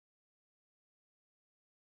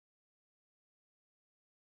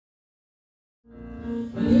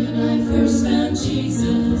When I first found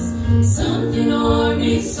Jesus, something o'er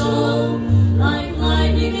me so, like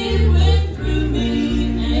lightning it went through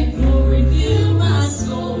me, and glory filled my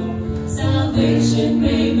soul. Salvation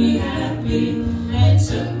made me happy, and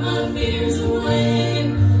took my fears away.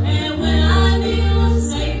 And when I kneel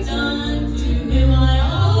Satan, to him I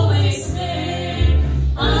always say,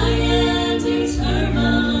 I am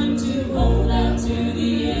determined to hold out to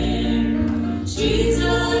the end.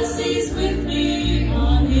 Jesus is with me,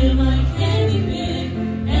 on him I can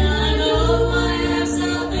depend, and I know I have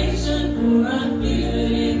salvation, for I feel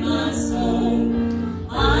it in my soul.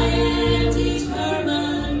 I am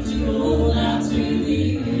determined to hold out to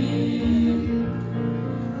the end.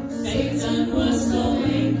 Satan was so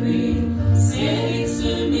angry, said he'd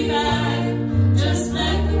soon be back. Just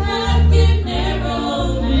let the path get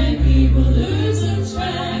narrow, and he will lose the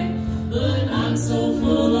track. But I'm so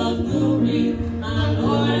full of glory, my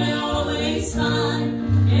Lord I always find.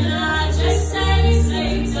 And I just say to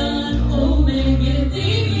Satan, oh man, get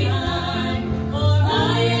thee behind. For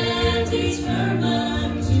I am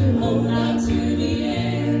determined to hold out to the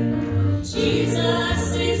end.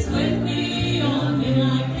 Jesus is with me, on him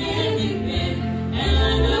I can depend, and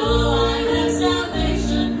I know I have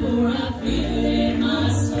salvation, for I feel it in my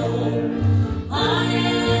soul. I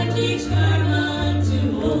am determined to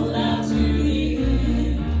hold out to the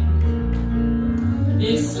end.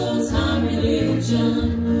 This old-time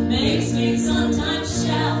religion makes me sometimes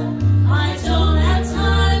shout. I don't have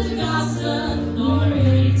time to gossip, nor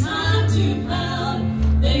any time to pout.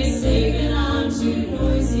 They say that I'm too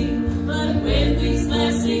noisy, but when these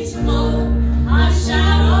blessings flow, I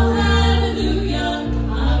shout, oh hallelujah.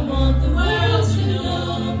 I want the world to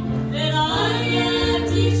know that I am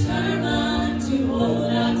determined to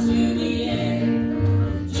hold out to the end.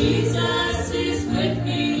 Jesus is with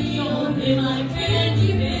me, on him I can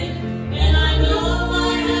depend, and I know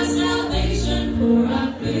I have salvation, for I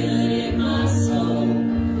feel it in my soul.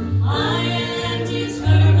 I am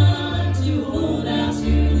determined to hold out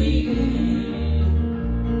to the end.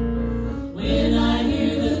 When I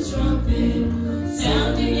hear the trumpet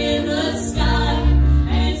sounding in the sky,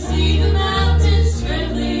 and see the mountains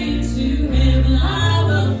trembling, to heaven I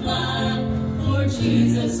will fly. For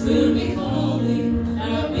Jesus will be calling,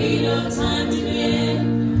 there'll be no time to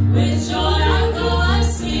end. With joy I go on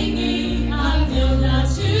singing, I feel out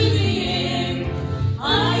to the end.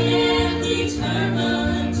 I am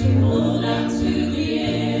determined to hold out to the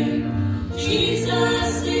end.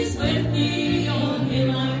 Jesus is with me, on him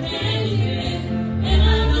I can depend, and I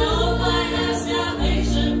know I have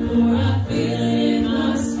salvation, for I feel it in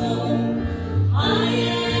my soul. I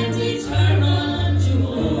am determined to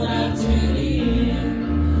hold out to the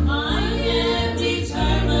end. I am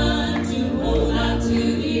determined to hold out to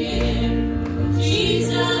the end.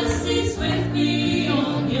 Jesus is with me,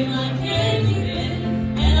 on him I can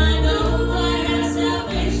depend, and I know I have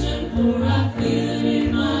salvation, for I feel it in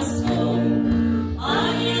my soul. I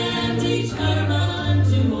am determined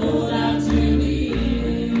to hold out to the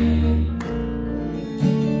end.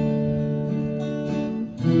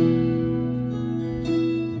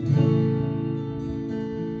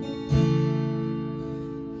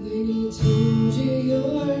 When he told you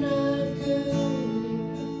you're not good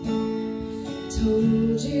enough,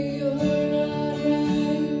 told you you're not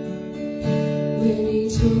right, when he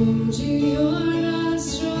told you you're not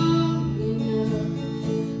strong enough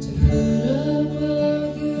to put up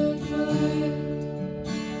a good fight,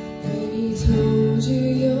 when he told you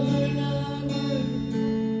you're not worthy,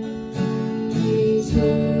 when he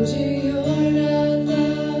told you you're not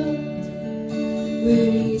loved, when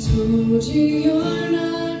he told you you're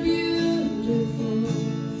not beautiful,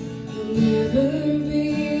 you'll never be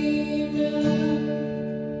enough.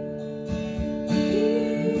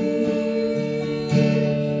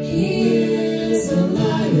 He is a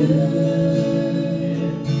liar.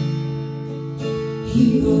 He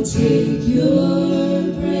will take your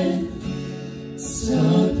breath,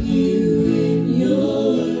 stop you in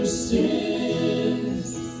your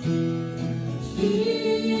steps.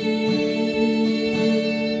 Fear,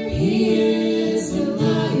 he is a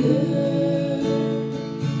liar.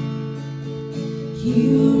 He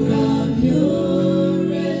will rob your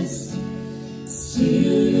rest,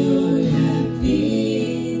 steal your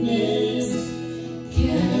happiness,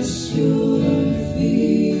 cast your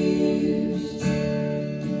fears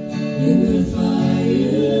in the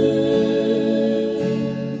fire.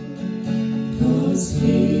 Cause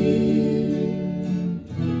fear,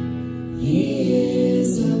 he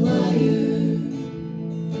is a liar.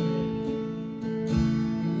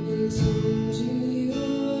 When he told you you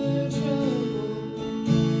were trouble,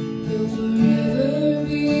 you'll forever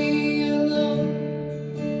be alone.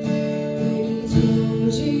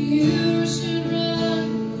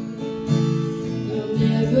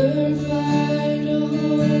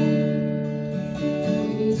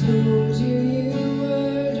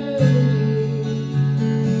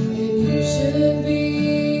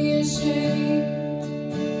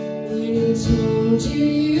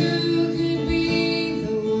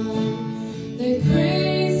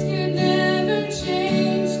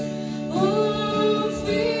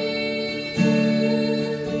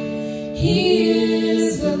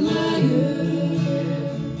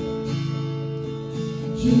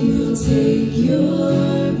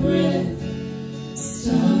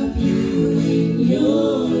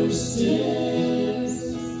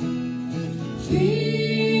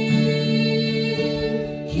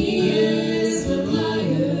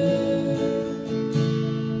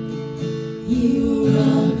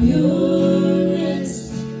 rob your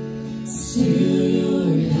rest, steal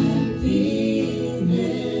your happiness,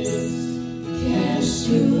 cast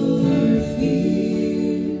your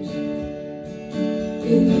fears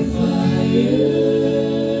in the fire.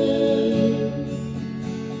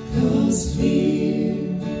 Cause fear,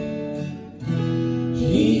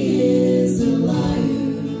 he is a liar.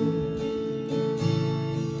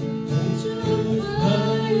 Let your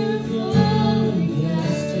fire fall and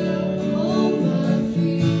cast out all my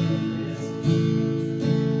fears.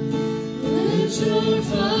 Let your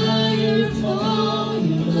fire fall,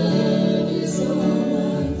 your love is all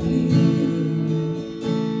I feel.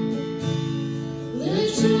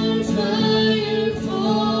 Let your fire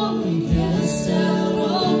fall and cast out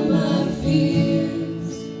all my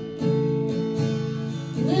fears.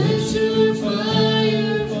 Let your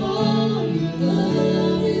fire fall, your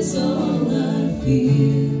love is all I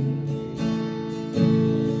feel.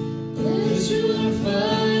 Let your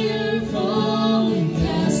fire fall and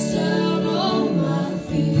cast out all my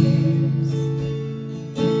fears.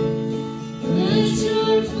 Let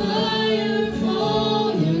your fire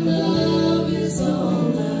fall, your love is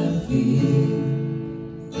all I feel.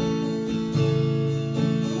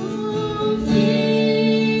 Oh,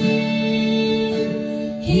 fear,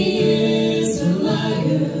 he is a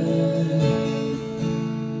liar.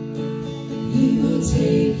 He will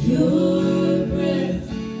take your breath,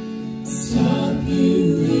 stop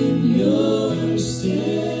you in your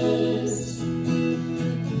steps.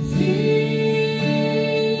 Fear,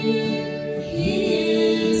 he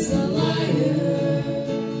is a liar.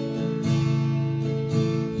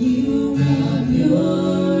 He will rob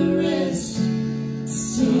your rest,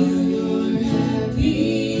 steal your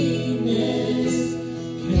happiness,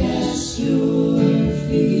 cast your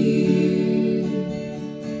fear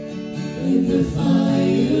in the fire.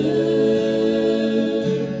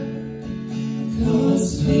 Cause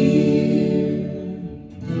fear,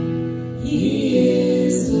 he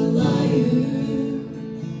is a liar.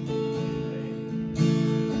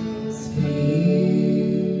 Cause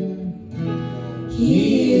fear, he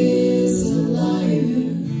is a liar.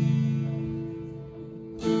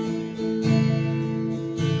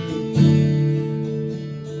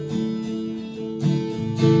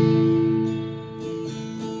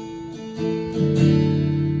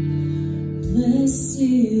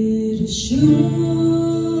 Blessed assurance,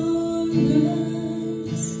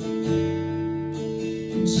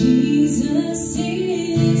 Jesus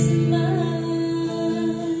is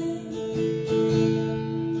mine.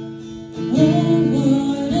 Oh,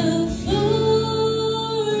 what a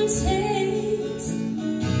foretaste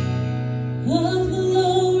of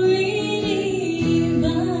glory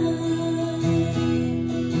divine,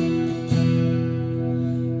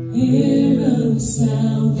 heir of salvation,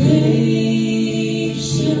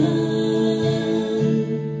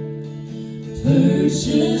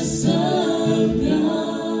 purchase of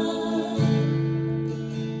God,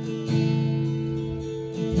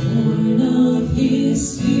 born of His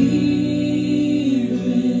Spirit,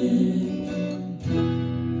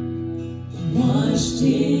 washed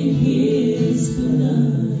in His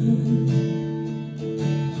blood.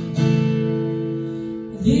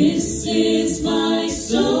 This is my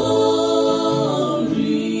story.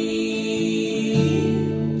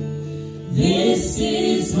 This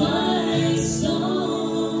is my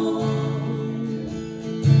song,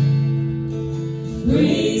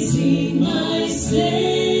 praising my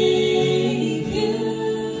Savior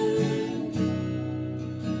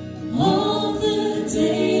all the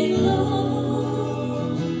day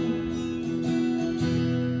long.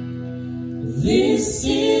 This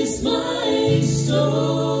is my story.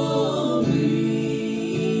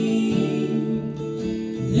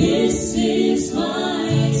 This is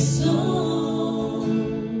my song,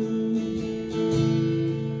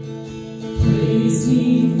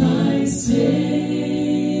 praising my Savior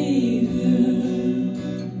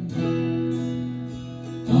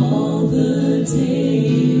all the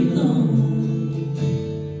day long.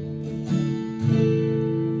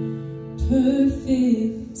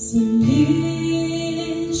 Perfect submission,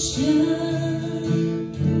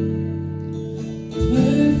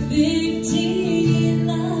 perfect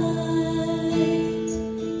delight,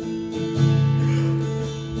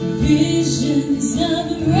 visions of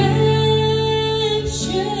rapture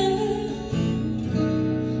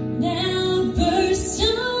now burst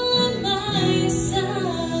on my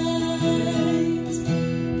sight.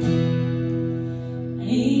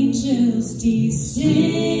 Angels descending,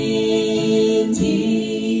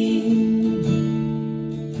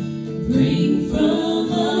 bring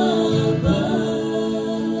from above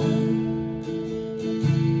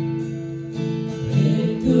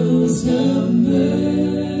echoes of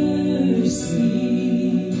mercy.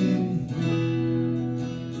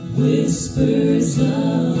 whispers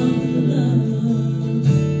of love.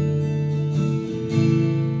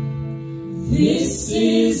 This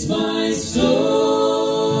is my story.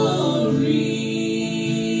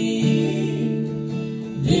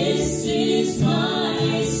 This is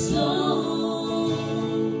my song,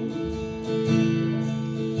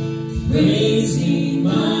 praising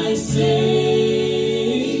my Savior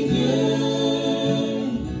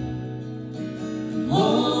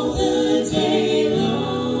all the day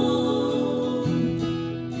long.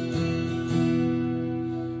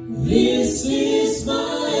 This is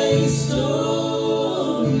my story.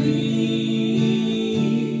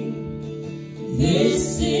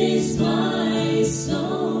 This is my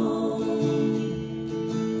song,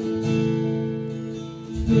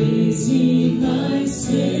 praising my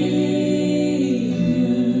Savior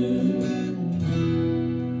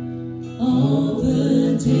all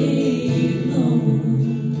the day long.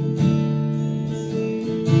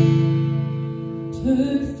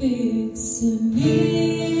 Perfect submission,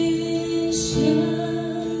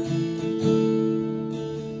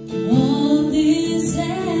 all is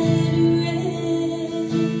at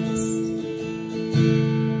rest.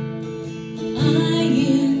 I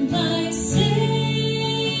am my Savior,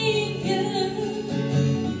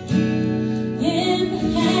 am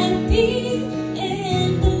happy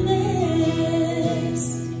and blessed,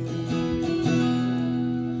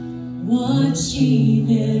 watching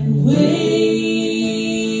and waiting,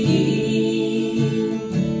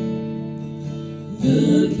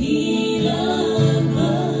 looking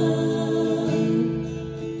above,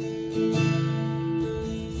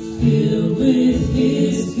 filled with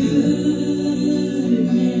His goodness,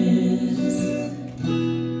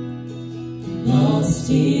 lost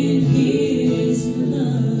in His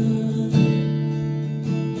love.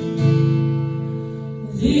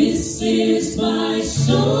 This is my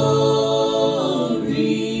story.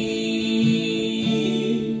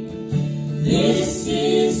 This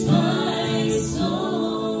is my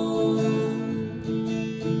song,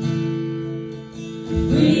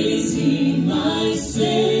 praising my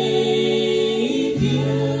Savior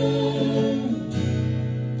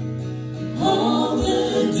all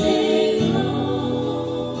the day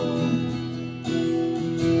long.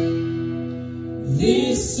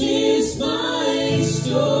 This is my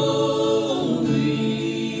story.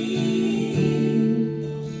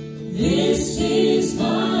 This is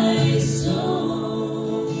my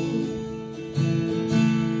song,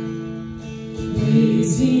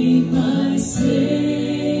 praising my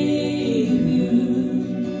Savior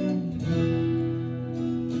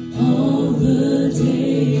all the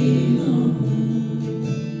day long.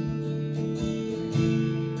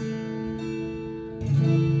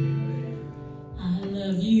 I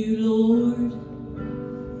love you, Lord,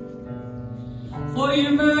 for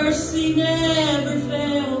your mercy never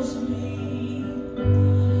fails me.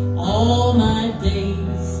 All my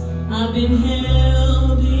days I've been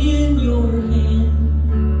held in your hand.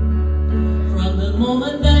 From the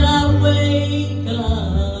moment that I wake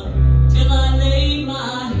up till I lay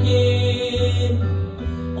my head,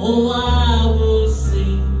 oh, I will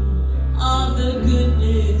sing of the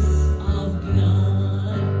goodness of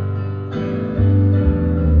God.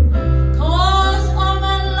 'Cause all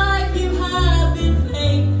my life you have been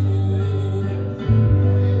faithful.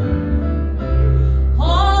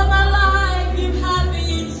 All my life you have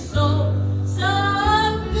been so, so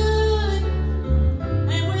good.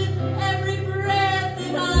 And with every breath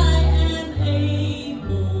that I am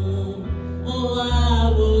able, oh, I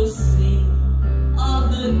will sing of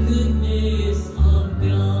the goodness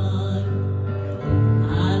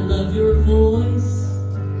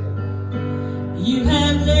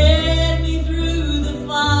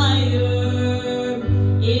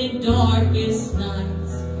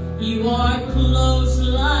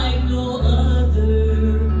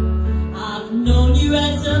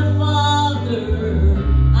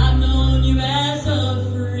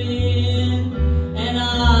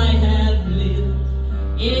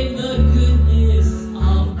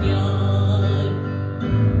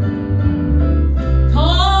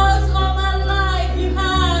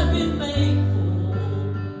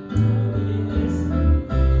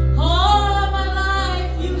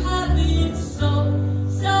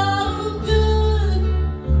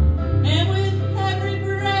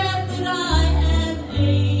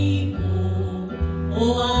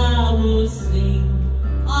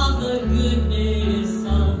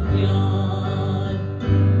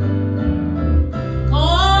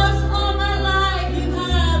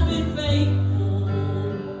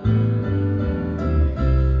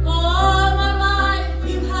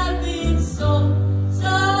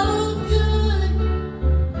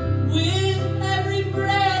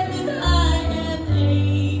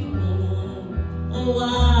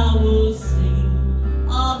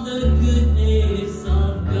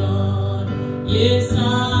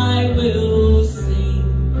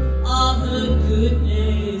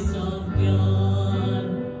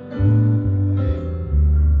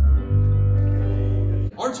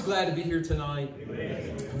here tonight?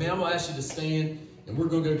 Amen. Man, I'm going to ask you to stand, and we're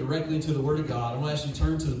going to go directly into the Word of God. I'm going to ask you to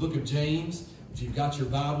turn to the book of James. If you've got your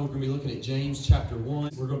Bible, we're going to be looking at James chapter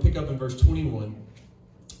 1. We're going to pick up in verse 21.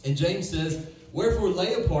 And James says, "Wherefore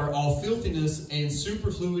lay apart all filthiness and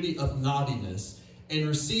superfluity of naughtiness, and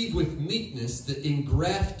receive with meekness the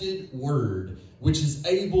engrafted word, which is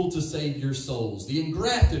able to save your souls." The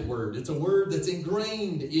engrafted word, it's a word that's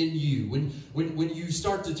ingrained in you. When you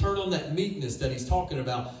start to turn on that meekness that he's talking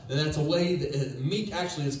about, that's a way that meek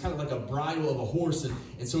actually is kind of like a bridle of a horse.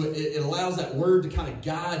 And so it allows that word to kind of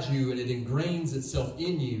guide you, and it ingrains itself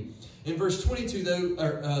in you. In verse 22,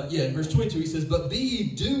 in verse 22, he says, "But be ye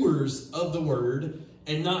doers of the word,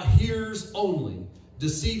 and not hearers only,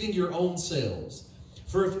 deceiving your own selves.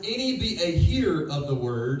 For if any be a hearer of the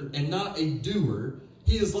word, and not a doer,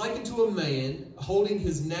 he is likened to a man holding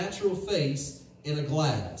his natural face in a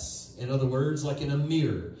glass." In other words, like in a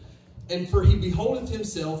mirror. "And for he beholdeth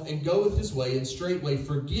himself, and goeth his way, and straightway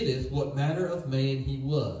forgetteth what manner of man he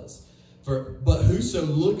was. But whoso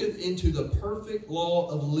looketh into the perfect law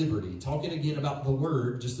of liberty," talking again about the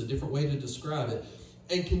word, just a different way to describe it,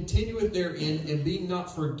 "and continueth therein, and be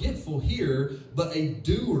not forgetful hearer, but a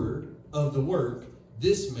doer of the work,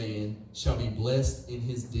 this man shall be blessed in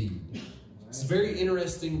his deed." It's a very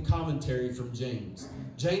interesting commentary from James.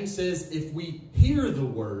 James says if we hear the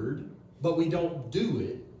word, but we don't do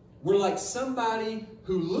it, we're like somebody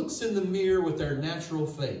who looks in the mirror with their natural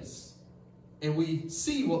face. And we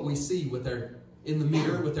see what we see in the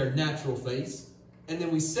mirror with our natural face. And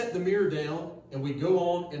then we set the mirror down and we go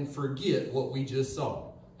on and forget what we just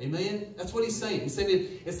saw. Amen? That's what he's saying. He's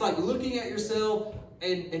saying it's like looking at yourself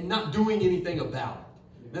and not doing anything about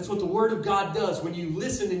it. That's what the Word of God does. When you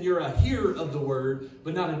listen and you're a hearer of the Word,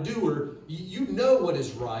 but not a doer, you know what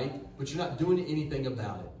is right, but you're not doing anything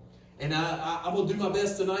about it. And I'm going to do my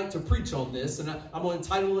best tonight to preach on this, and I'm going to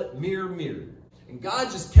entitle it Mirror, Mirror. And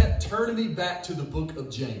God just kept turning me back to the book of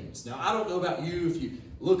James. Now, I don't know about you. If you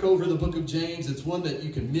look over the book of James, it's one that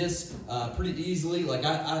you can miss pretty easily. Like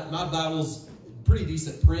my Bible's pretty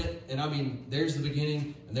decent print, and I mean, there's the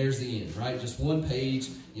beginning and there's the end, right? Just one page.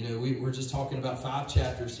 You know, we're just talking about 5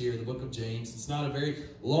 chapters here in the book of James. It's not a very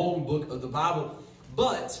long book of the Bible,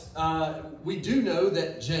 but we do know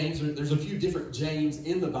that James, there's a few different James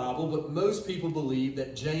in the Bible, but most people believe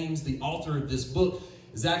that James, the author of this book,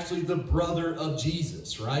 is actually the brother of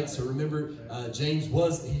Jesus, right? So remember,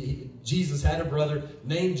 Jesus had a brother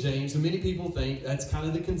named James, and many people think that's kind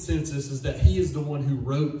of the consensus, is that he is the one who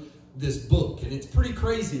wrote this book. And it's pretty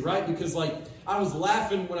crazy, right? Because I was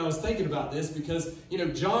laughing when I was thinking about this, because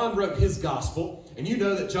John wrote his gospel, and you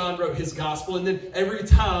know that John wrote his gospel, and then every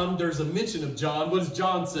time there's a mention of John, what does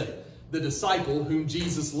John say? The disciple whom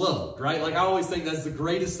Jesus loved, right? I always think that's the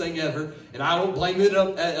greatest thing ever, and I don't blame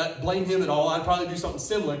him at all. I'd probably do something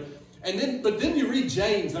similar. But then you read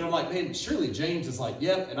James, and I'm like, man, surely James is like,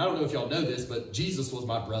 yep. And I don't know if y'all know this, but Jesus was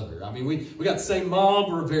my brother. I mean, we got the same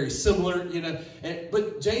mom. We're very similar,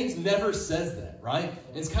 but James never says that, right?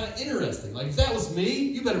 And it's kind of interesting. If that was me,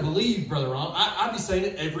 you better believe, Brother Ron, I'd be saying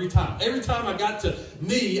it every time. Every time I got to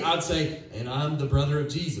me, I'd say, and I'm the brother of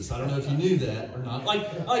Jesus. I don't know if you knew that or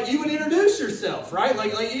not. You would introduce yourself, right?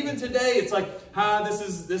 Even today, it's like, hi, this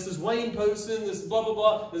is Wayne Posen. This is blah, blah,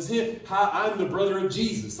 blah. This is him. Hi, I'm the brother of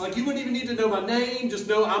Jesus. You wouldn't even need to know my name. Just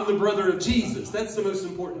know I'm the brother of Jesus. That's the most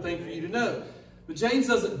important thing for you to know. But James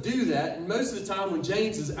doesn't do that. And most of the time when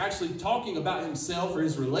James is actually talking about himself or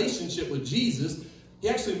his relationship with Jesus, he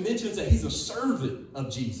actually mentions that he's a servant of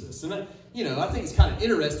Jesus. And, I think it's kind of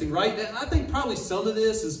interesting, right? And I think probably some of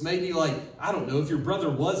this is maybe I don't know, if your brother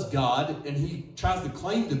was God and he tries to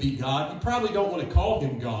claim to be God, you probably don't want to call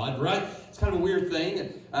him God, right? It's kind of a weird thing.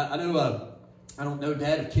 And I don't know,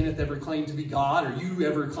 Dad, if Kenneth ever claimed to be God or you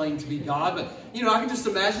ever claimed to be God. But, I can just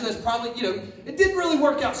imagine that's probably, it didn't really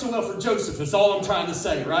work out so well for Joseph. That's all I'm trying to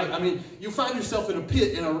say, right? I mean, you'll find yourself in a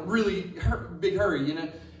pit in a really big hurry,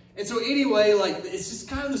 And so anyway, it's just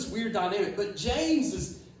kind of this weird dynamic. But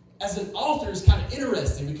James as an author is kind of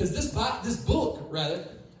interesting because this book, rather,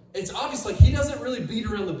 it's obvious he doesn't really beat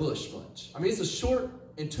around the bush much. I mean, it's a short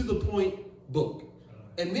and to the point book.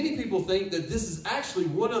 And many people think that this is actually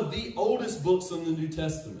one of the oldest books in the New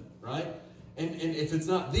Testament, right? And if it's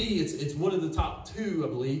not it's one of the top 2, I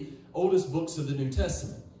believe, oldest books of the New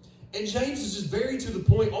Testament. And James is just very to the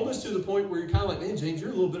point, almost to the point where you're kind of like, man, James,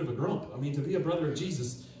 you're a little bit of a grump. I mean, to be a brother of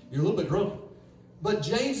Jesus, you're a little bit grumpy. But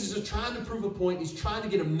James is just trying to prove a point. He's trying to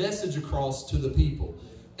get a message across to the people.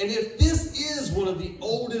 And if this is one of the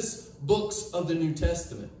oldest books of the New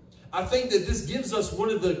Testament, I think that this gives us one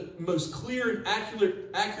of the most clear and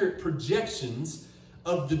accurate projections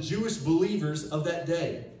of the Jewish believers of that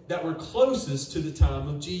day that were closest to the time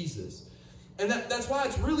of Jesus. And that's why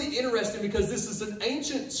it's really interesting, because this is an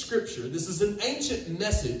ancient scripture. This is an ancient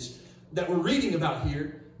message that we're reading about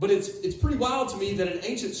here. But it's pretty wild to me that an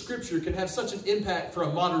ancient scripture can have such an impact for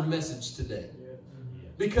a modern message today.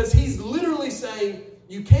 Because he's literally saying,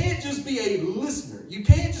 you can't just be a listener. You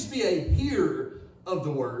can't just be a hearer of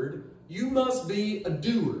the word. You must be a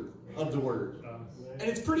doer of the word. And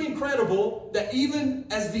it's pretty incredible that even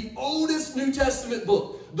as the oldest New Testament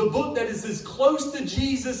book, the book that is as close to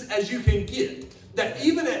Jesus as you can get, that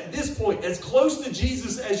even at this point, as close to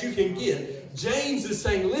Jesus as you can get, James is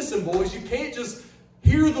saying, listen, boys, you can't just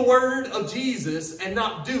hear the word of Jesus and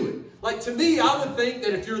not do it. Like, to me, I would think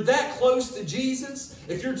that if you're that close to Jesus,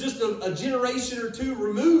 if you're just a generation or two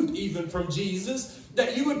removed even from Jesus,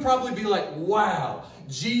 that you would probably be like, wow,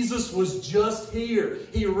 Jesus was just here.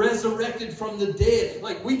 He resurrected from the dead.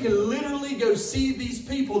 Like, we can literally go see these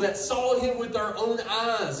people that saw him with our own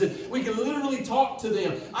eyes. And we can literally talk to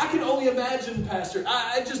them. I can only imagine, Pastor,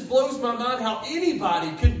 it just blows my mind how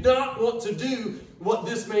anybody could not want to do what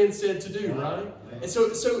this man said to do, right? And so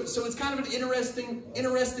it's kind of an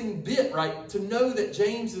interesting bit, right? To know that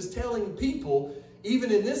James is telling people,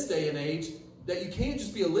 even in this day and age, that you can't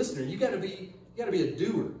just be a listener. You got to be a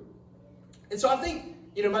doer. And so I think,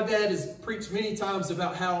 my dad has preached many times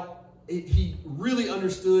about how he really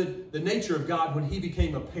understood the nature of God when he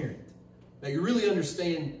became a parent. Now, you really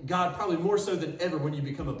understand God probably more so than ever when you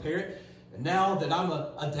become a parent. And now that I'm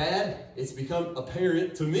a dad, it's become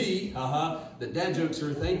apparent to me, that dad jokes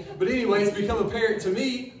are a thing. But anyway, it's become apparent to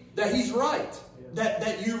me that he's right.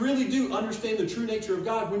 That you really do understand the true nature of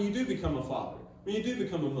God when you do become a father, when you do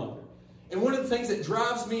become a mother. And one of the things that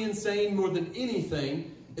drives me insane more than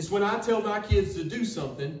anything is when I tell my kids to do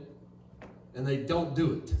something and they don't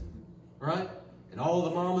do it, right? And all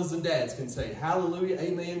the mamas and dads can say, hallelujah,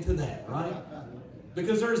 amen to that, right?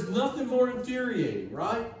 Because there's nothing more infuriating,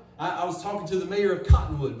 right? I was talking to the mayor of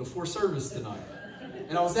Cottonwood before service tonight.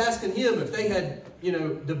 And I was asking him if they had,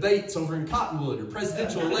 debates over in Cottonwood or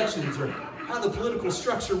presidential elections or how the political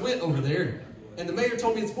structure went over there. And the mayor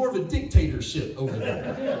told me it's more of a dictatorship over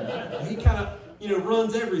there. And he kind of,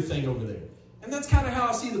 runs everything over there. And that's kind of how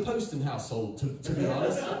I see the Poston household, to be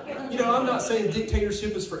honest. I'm not saying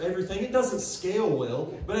dictatorship is for everything. It doesn't scale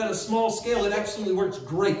well. But at a small scale, it absolutely works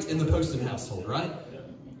great in the Poston household, right?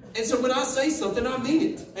 And so when I say something, I mean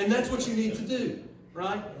it. And that's what you need to do,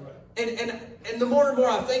 right? And the more and more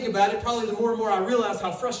I think about it, probably the more and more I realize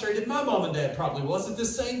how frustrated my mom and dad probably was at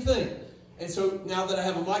this same thing. And so now that I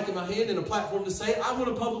have a mic in my hand and a platform to say it, I want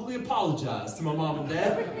to publicly apologize to my mom and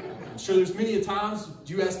dad. I'm sure there's many a times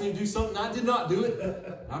you asked me to do something, I did not do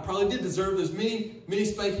it. I probably did deserve those many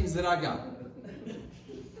spankings that I got.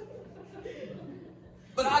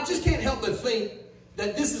 But I just can't help but think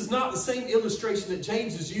that this is not the same illustration that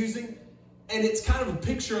James is using, and it's kind of a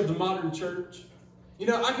picture of the modern church.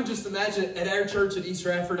 I can just imagine at our church at East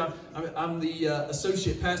Radford, I'm the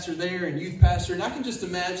associate pastor there and youth pastor, and I can just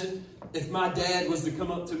imagine if my dad was to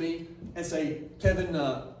come up to me and say, Kevin,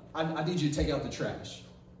 I need you to take out the trash.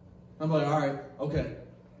 I'm like, all right, okay.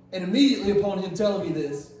 And immediately upon him telling me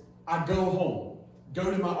this, I go home, go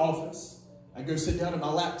to my office, I go sit down at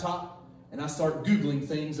my laptop, and I start Googling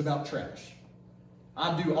things about trash.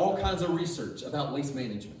 I do all kinds of research about waste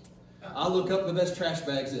management. I look up the best trash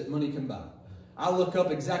bags that money can buy. I look up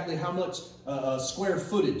exactly how much square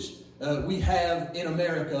footage we have in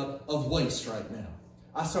America of waste right now.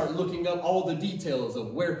 I start looking up all the details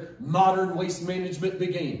of where modern waste management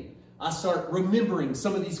began. I start remembering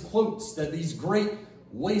some of these quotes that these great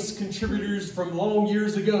waste contributors from long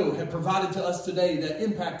years ago have provided to us today that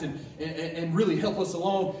impact and really help us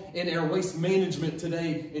along in our waste management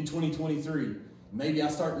today in 2023. Maybe I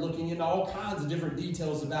start looking into all kinds of different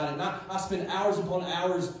details about it. And I spend hours upon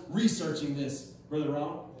hours researching this, Brother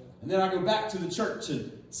Ron. And then I go back to the church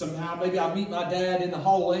and somehow maybe I meet my dad in the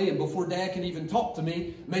hallway, and before Dad can even talk to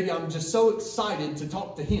me, maybe I'm just so excited to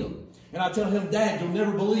talk to him. And I tell him, Dad, you'll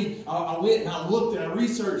never believe, I went and I looked and I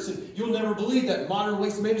researched, and you'll never believe that modern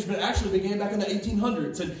waste management actually began back in the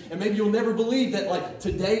 1800s. And maybe you'll never believe that, like,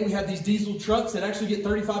 today we have these diesel trucks that actually get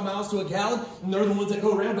 35 miles to a gallon, and they're the ones that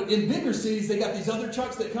go around. But in bigger cities, they got these other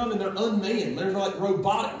trucks that come and they're unmanned. They're like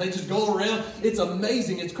robotic. They just go around. It's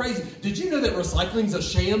amazing. It's crazy. Did you know that recycling's a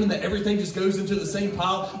sham and that everything just goes into the same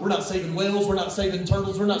pile? We're not saving whales. We're not saving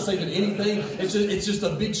turtles. We're not saving anything. It's just a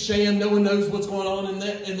big sham. No one knows what's going on in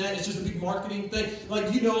that. It's just a big marketing thing. Like,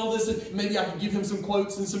 all this, and maybe I could give him some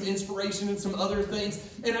quotes and some inspiration and some other things.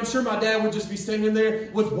 And I'm sure my dad would just be standing there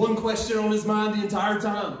with one question on his mind the entire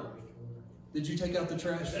time. Did you take out the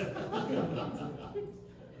trash?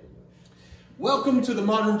 Welcome to the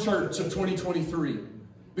modern church of 2023.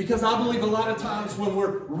 Because I believe a lot of times when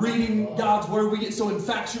we're reading God's Word, we get so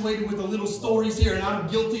infatuated with the little stories here, and I'm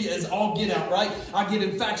guilty as all get out, right? I get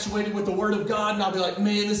infatuated with the Word of God, and I'll be like,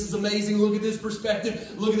 man, this is amazing. Look at this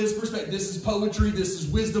perspective. Look at this perspective. This is poetry. This is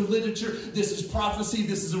wisdom literature. This is prophecy.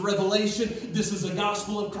 This is a revelation. This is a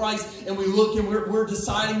gospel of Christ. And we look and we're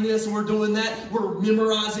deciding this and we're doing that. We're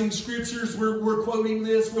memorizing scriptures. We're quoting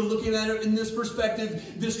this. We're looking at it in this perspective,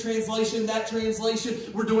 this translation, that translation.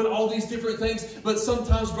 We're doing all these different things. But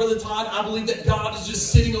sometimes, Brother Todd, I believe that God is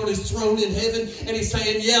just sitting on his throne in heaven and he's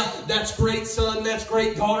saying, yeah, that's great, son, that's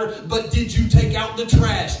great, daughter, but did you take out the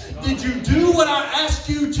trash? Did you do what I asked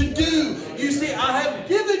you to do? You see, I have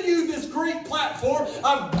given you this great platform.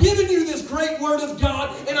 I've given you this great Word of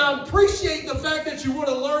God, and I appreciate the fact that you want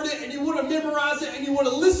to learn it and you want to memorize it and you want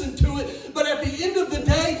to listen to it. But at the end of the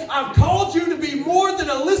day, I've called you to be more than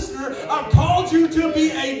a listener. I've called you to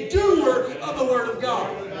be a doer of the Word of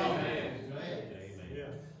God.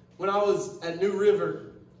 When I was at New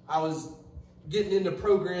River, I was getting into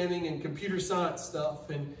programming and computer science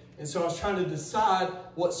stuff. And so I was trying to decide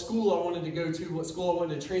what school I wanted to go to, what school I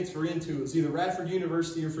wanted to transfer into. It was either Radford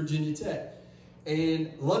University or Virginia Tech.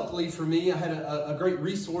 And luckily for me, I had a great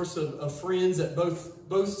resource of friends at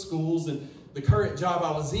both schools. And the current job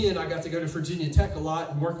I was in, I got to go to Virginia Tech a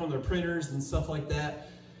lot and work on their printers and stuff like that.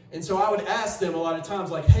 And so I would ask them a lot of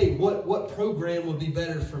times, like, hey, what program would be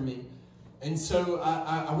better for me? And so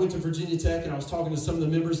I went to Virginia Tech and I was talking to some of the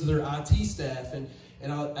members of their IT staff. And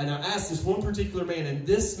I asked this one particular man, and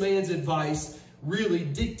this man's advice really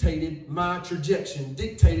dictated my trajectory,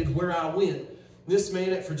 dictated where I went. This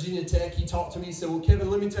man at Virginia Tech, he talked to me, he said, well, Kevin,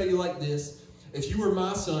 let me tell you like this. If you were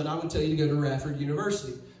my son, I would tell you to go to Radford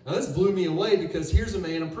University. Now, this blew me away because here's a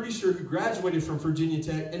man, I'm pretty sure, who graduated from Virginia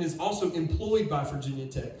Tech and is also employed by Virginia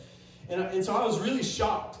Tech. And so I was really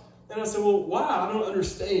shocked. And I said, well, why? I don't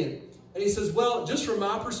understand. And he says, well, just from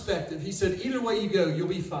my perspective, he said, either way you go, you'll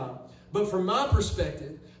be fine. But from my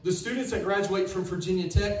perspective, the students that graduate from Virginia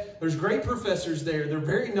Tech, there's great professors there. They're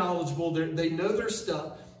very knowledgeable. They know their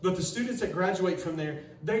stuff. But the students that graduate from there,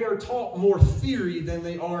 they are taught more theory than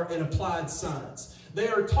they are in applied science. They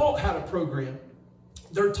are taught how to program.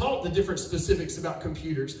 They're taught the different specifics about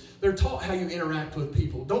computers. They're taught how you interact with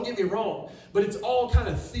people. Don't get me wrong, but it's all kind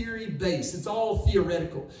of theory-based. It's all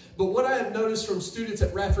theoretical. But what I have noticed from students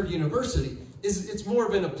at Radford University is it's more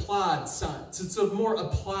of an applied science. It's a more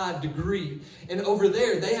applied degree. And over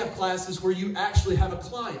there, they have classes where you actually have a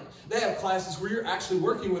client. They have classes where you're actually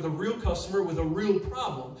working with a real customer with a real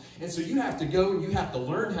problem. And so you have to go and you have to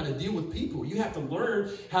learn how to deal with people. You have to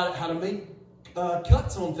learn how to make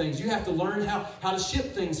cuts on things. You have to learn how to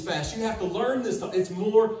ship things fast. You have to learn this stuff. It's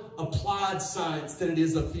more applied science than it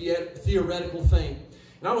is a theoretical thing.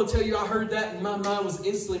 And I will tell you, I heard that and my mind was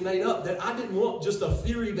instantly made up that I didn't want just a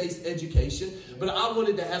theory-based education, but I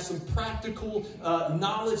wanted to have some practical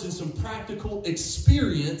knowledge and some practical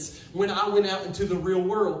experience when I went out into the real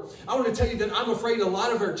world. I want to tell you that I'm afraid a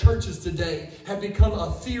lot of our churches today have become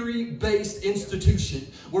a theory-based institution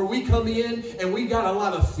where we come in and we got a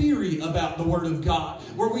lot of theory about the Word of God,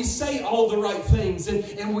 where we say all the right things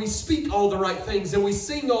and we speak all the right things and we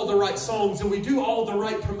sing all the right songs and we do all the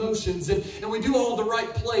right promotions and we do all the right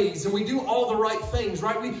plays and we do all the right things,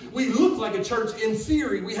 right? We look like a church in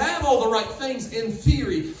theory. We have all the right things in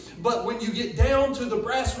theory. But when you get down to the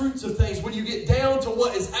brass roots of things, when you get down to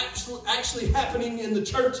what is actually happening in the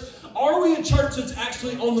church, are we a church that's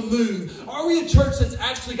actually on the move? Are we a church that's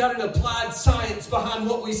actually got an applied science behind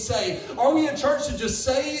what we say? Are we a church that just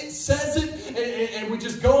says it, and we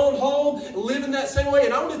just go on home and live in that same way?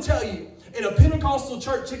 And I want to tell you, in a Pentecostal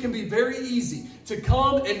church, it can be very easy to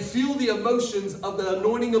come and feel the emotions of the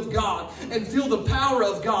anointing of God and feel the power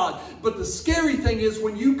of God. But the scary thing is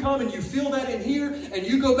when you come and you feel that in here and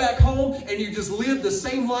you go back home and you just live the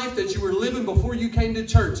same life that you were living before you came to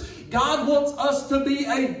church. God wants us to be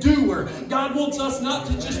a doer. God wants us not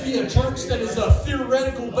to just be a church that is a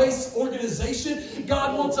theoretical-based organization.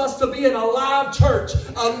 God wants us to be an alive church,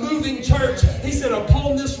 a moving church. He said,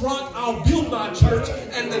 upon this rock I'll build my church,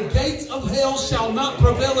 and the gates of hell shall not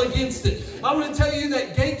prevail against it. I want to tell you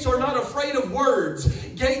that gates are not afraid of words.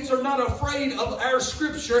 Gates are not afraid of our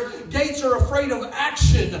scripture. Gates are afraid of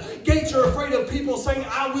action. Gates are afraid of people saying,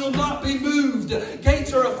 I will not be moved.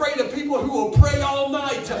 Gates are afraid of people who will pray all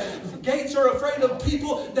night. Gates are afraid of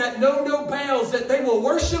people that know no bounds, that they will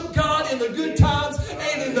worship God in the good times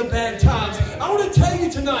and in the bad times. I want to tell you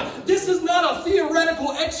tonight, this is not a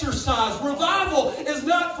theoretical exercise. Revival is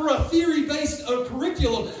not for a theory-based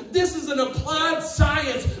curriculum. This is an applied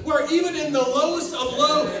science where even in the lowest of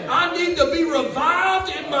low, I need to be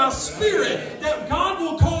revived in my spirit, that God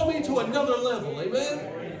will call me to another level.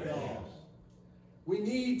 Amen? We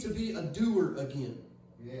need to be a doer again.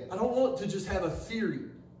 Yes. I don't want to just have a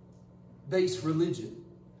theory-based religion.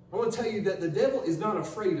 I want to tell you that the devil is not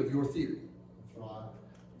afraid of your theory. That's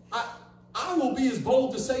right. I will be as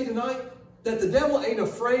bold to say tonight that the devil ain't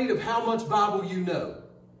afraid of how much Bible you know.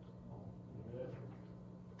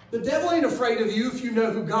 The devil ain't afraid of you if you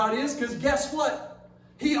know who God is, because guess what?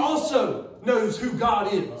 He also knows who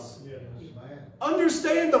God is.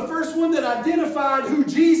 Understand, the first one that identified who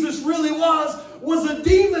Jesus really was a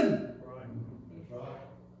demon. That's right.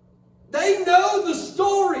 They know the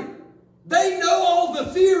story. They know all the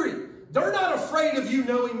theory. They're not afraid of you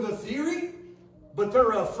knowing the theory, but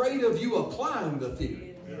they're afraid of you applying the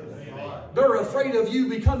theory. That's right. They're afraid of you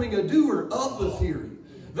becoming a doer of the theory.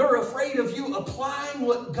 They're afraid of you applying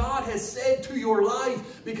what God has said to your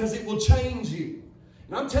life because it will change you.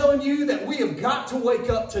 And I'm telling you that we have got to wake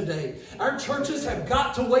up today. Our churches have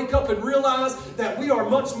got to wake up and realize that we are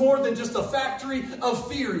much more than just a factory of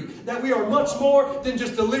theory. That we are much more than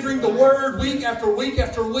just delivering the word week after week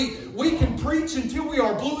after week. We can preach until we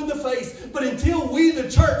are blue in the face. But until we,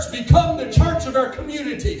 the church, become the church of our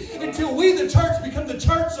community. Until we, the church, become the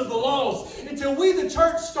church of the lost. Until we, the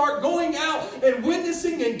church, start going out and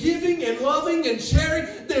witnessing and giving and loving and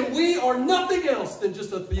sharing, then we are nothing else than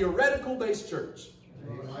just a theoretical-based church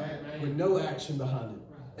with no action behind it.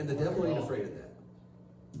 And the devil ain't afraid of that.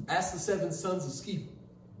 Ask the 7 sons of Sceva.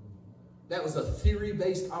 That was a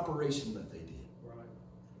theory-based operation that they did.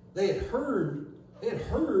 They had heard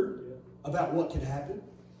about what could happen.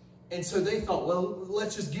 And so they thought, well,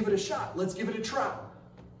 let's just give it a shot. Let's give it a try.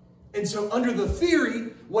 And so under the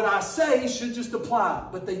theory, what I say should just apply.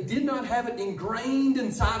 But they did not have it ingrained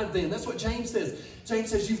inside of them. That's what James says.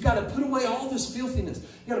 James says you've got to put away all this filthiness.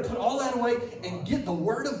 You've got to put all that away and get the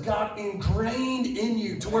Word of God ingrained in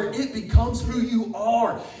you to where it becomes who you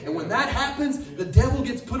are. And when that happens, the devil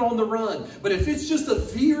gets put on the run. But if it's just a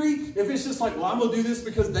theory, if it's just like, well, I'm going to do this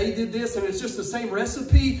because they did this and it's just the same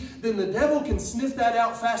recipe, then the devil can sniff that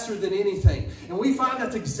out faster than anything. And we find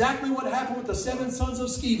that's exactly what happened with the 7 sons of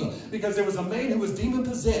Sceva. Because there was a man who was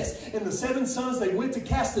demon-possessed. And the 7 sons, they went to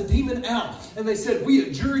cast the demon out. And they said, we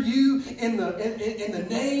adjure you in the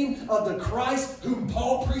name of the Christ whom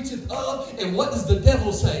Paul preacheth of. And what does the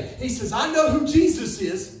devil say? He says, I know who Jesus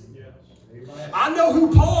is. Amen. I know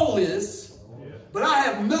who Paul is. But I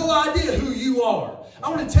have no idea who you are. I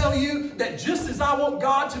want to tell you that just as I want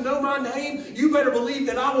God to know my name, you better believe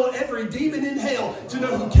that I want every demon in hell to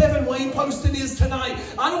know who Kevin Wayne Poston is tonight.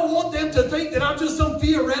 I don't want them to think that I'm just some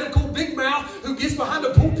theoretical big mouth who gets behind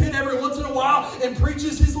a pulpit every once in a while and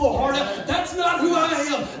preaches his little heart out. That's not who I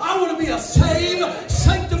am. I want to be a saved,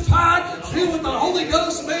 sanctified, filled with the Holy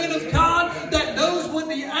Ghost man of God that knows what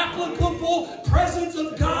the applicable presence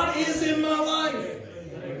of God is in my life.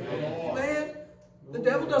 Man, the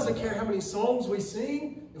devil doesn't care how many songs we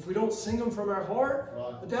sing if we don't sing them from our heart.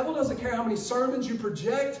 The devil doesn't care how many sermons you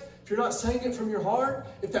project if you're not saying it from your heart.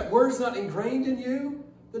 If that word's not ingrained in you,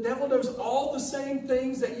 the devil knows all the same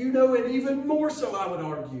things that you know, and even more so, I would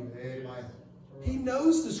argue. Amen. He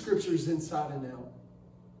knows the scriptures inside and out.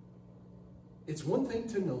 It's one thing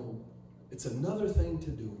to know them. It's another thing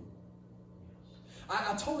to do them.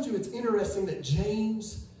 I told you it's interesting that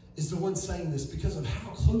James is the one saying this because of how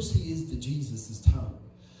close he is to Jesus' time.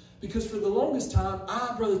 Because for the longest time,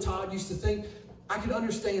 I, Brother Todd, used to think I could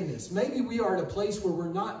understand this. Maybe we are at a place where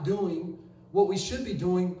we're not doing what we should be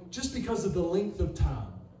doing just because of the length of time.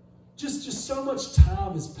 Just so much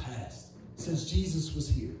time has passed since Jesus was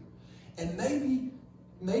here. And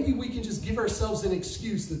maybe we can just give ourselves an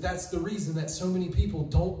excuse that that's the reason that so many people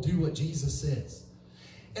don't do what Jesus says.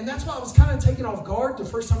 And that's why I was kind of taken off guard the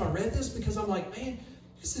first time I read this, because I'm like, man,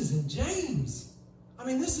 this is in James. I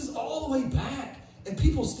mean, this is all the way back. And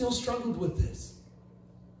people still struggled with this.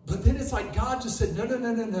 But then it's like God just said,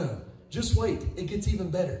 no. Just wait. It gets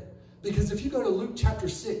even better. Because if you go to Luke chapter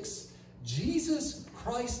 6, Jesus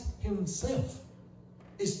Christ himself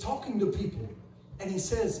is talking to people. And he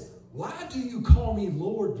says, why do you call me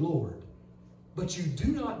Lord, Lord, but you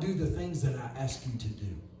do not do the things that I ask you to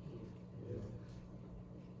do?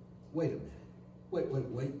 Wait a minute.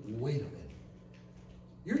 Wait a minute.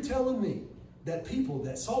 You're telling me that people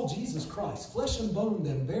that saw Jesus Christ, flesh and bone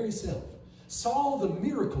them very self, saw the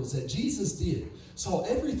miracles that Jesus did, saw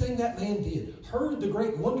everything that man did, heard the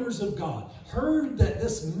great wonders of God, heard that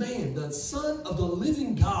this man, the Son of the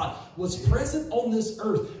living God, was present on this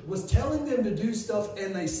earth, was telling them to do stuff,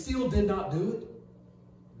 and they still did not do it?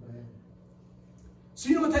 So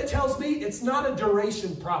you know what that tells me? It's not a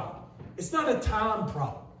duration problem. It's not a time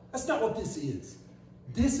problem. That's not what this is.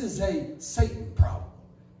 This is a Satan problem.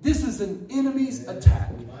 This is an enemy's attack.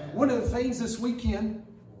 One of the things this weekend,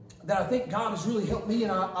 that I think God has really helped me,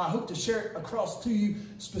 and I hope to share it across to you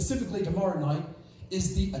specifically tomorrow night,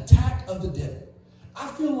 is the attack of the devil. I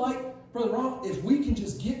feel like, Brother Ron, if we can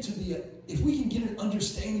just get to if we can get an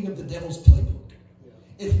understanding of the devil's playbook,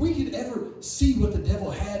 if we could ever see what the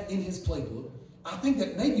devil had in his playbook, I think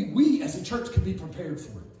that maybe we as a church could be prepared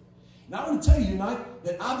for it. And I want to tell you tonight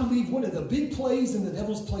that I believe one of the big plays in the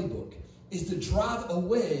devil's playbook is to drive a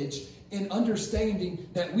wedge in understanding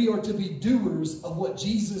that we are to be doers of what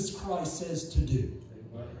Jesus Christ says to do.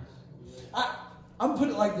 I'm put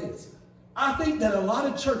it like this. I think that a lot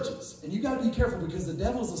of churches, and you got to be careful because the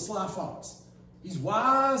devil's a sly fox. He's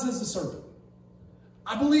wise as a serpent.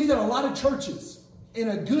 I believe that a lot of churches, in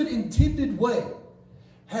a good intended way,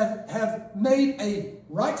 have made a,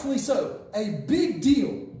 rightfully so, a big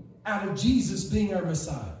deal out of Jesus being our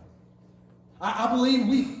Messiah. I believe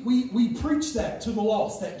we preach that to the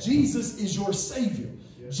lost, that Jesus is your Savior.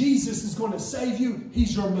 Jesus is going to save you.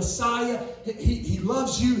 He's your Messiah. He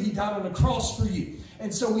loves you. He died on the cross for you.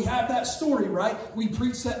 And so we have that story, right? We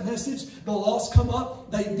preach that message. The lost come up.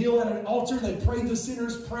 They kneel at an altar. They pray the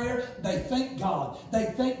sinner's prayer. They thank God. They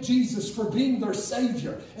thank Jesus for being their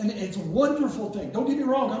Savior. And it's a wonderful thing. Don't get me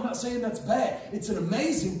wrong. I'm not saying that's bad. It's an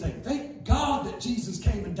amazing thing. Thank God that Jesus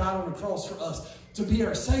came and died on the cross for us to be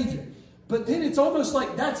our Savior. But then it's almost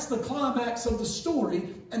like that's the climax of the story,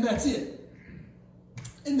 and that's it.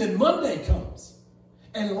 And then Monday comes,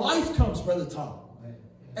 and life comes, Brother Tom.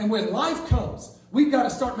 And when life comes, we've got to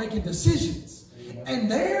start making decisions. And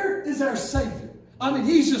there is our Savior. I mean,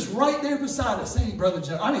 he's just right there beside us, ain't he, Brother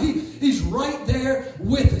Joe? I mean, he's right there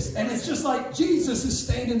with us. And it's just like Jesus is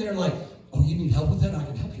standing there like, oh, you need help with that? I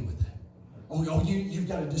can help you with that. Oh, you've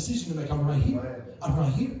got a decision to make. I'm right here. I'm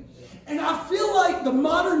right here. And I feel like the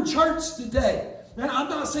modern church today, now I'm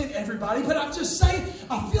not saying everybody, but I'm just saying,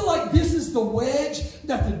 I feel like this is the wedge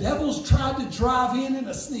that the devil's tried to drive in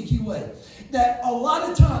a sneaky way. That a lot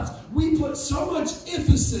of times we put so much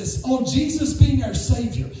emphasis on Jesus being our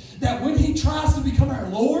Savior that when he tries to become our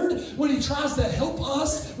Lord, when he tries to help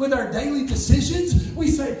us with our daily decisions, we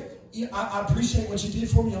say, yeah, I appreciate what you did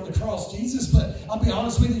for me on the cross, Jesus, but I'll be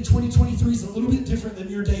honest with you, 2023 is a little bit different than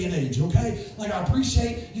your day and age, okay? Like, I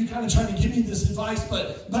appreciate you kind of trying to give me this advice,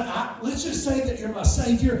 but let's just say that you're my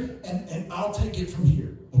Savior, and I'll take it from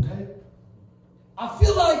here, okay? I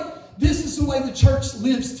feel like this is the way the church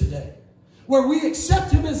lives today, where we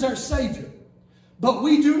accept him as our Savior, but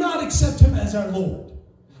we do not accept him as our Lord.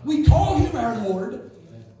 We call him our Lord,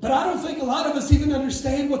 but I don't think a lot of us even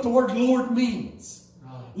understand what the word Lord means.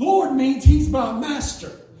 Lord means he's my master.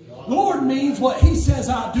 Lord means what he says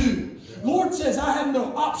I do. Lord says I have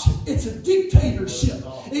no option. It's a dictatorship.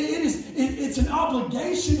 It's an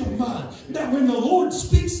obligation of mine that when the Lord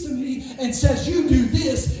speaks to me and says you do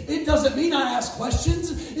this, it doesn't mean I ask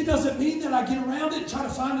questions. It doesn't mean that I get around it and try to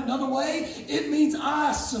find another way. It means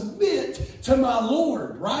I submit to my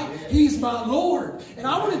Lord, right? He's my Lord. And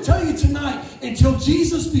I want to tell you tonight, until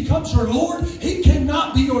Jesus becomes your Lord, he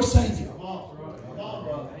cannot be your Savior.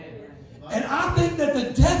 And I think that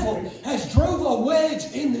the devil has drove a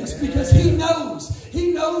wedge in this because he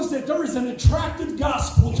knows that there is an attractive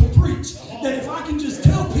gospel to preach. That if I can just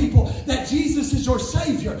tell people that Jesus is your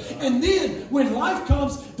Savior, and then when life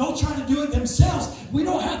comes, they'll try to do it themselves. We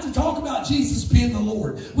don't have to talk about Jesus being the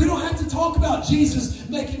Lord. We don't have to talk about Jesus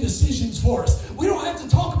making decisions for us. We don't have to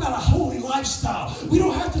talk about a holy lifestyle. We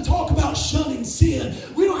don't have to talk about shunning sin.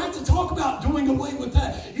 We don't have to talk about doing away with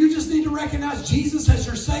that. You just need to recognize Jesus as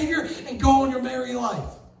your Savior and go on your merry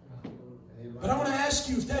life. But I want to ask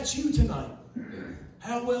you, if that's you tonight,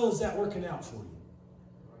 how well is that working out for you?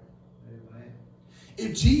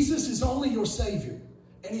 If Jesus is only your Savior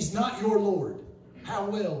and he's not your Lord, how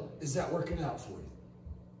well is that working out for you?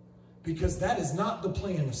 Because that is not the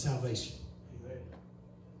plan of salvation.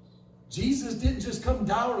 Jesus didn't just come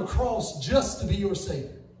down on a cross just to be your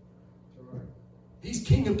Savior. He's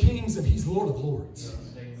King of Kings and he's Lord of Lords.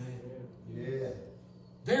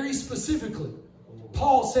 Very specifically,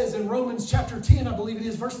 Paul says in Romans chapter 10, I believe it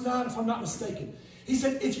is, verse 9, if I'm not mistaken. He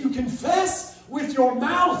said, if you confess with your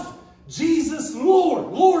mouth Jesus Lord,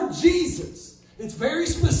 Lord Jesus. It's very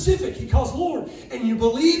specific. He calls Lord. And you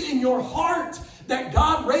believe in your heart that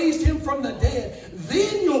God raised him from the dead,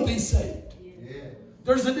 then you'll be saved. Yeah.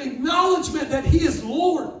 There's an acknowledgement that he is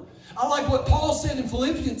Lord. I like what Paul said in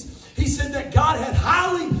Philippians. He said that God had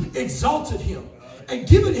highly exalted him and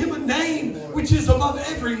given him a name which is above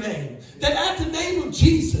every name. That at the name of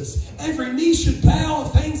Jesus, every knee should bow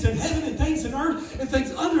of things in heaven and things in earth and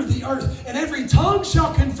things under the earth. And every tongue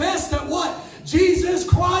shall confess that what? Jesus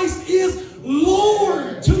Christ is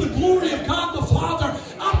Lord, to the glory of God the Father.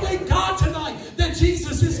 I thank God tonight that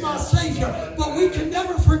Jesus is my Savior. But we can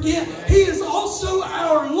never forget yet He is also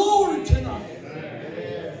our Lord tonight.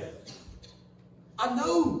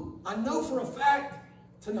 I know for a fact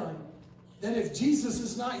tonight that if Jesus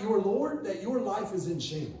is not your Lord, that your life is in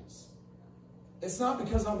shambles. It's not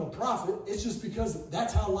because I'm a prophet. It's just because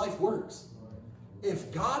that's how life works.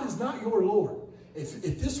 If God is not your Lord, if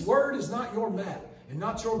this word is not your map and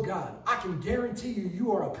not your God, I can guarantee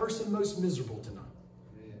you are a person most miserable tonight.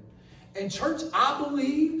 And church, I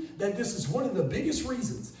believe that this is one of the biggest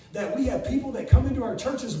reasons that we have people that come into our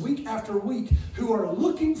churches week after week who are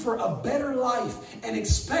looking for a better life and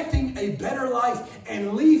expecting a better life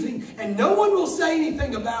and leaving, and no one will say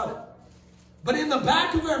anything about it. But in the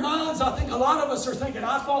back of our minds, I think a lot of us are thinking,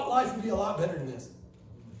 I thought life would be a lot better than this.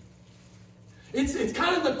 It's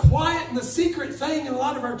kind of the quiet and the secret thing in a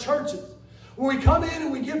lot of our churches. When we come in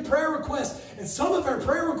and we give prayer requests, and some of our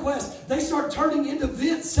prayer requests, they start turning into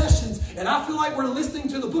vent sessions, and I feel like we're listening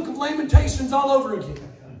to the book of Lamentations all over again.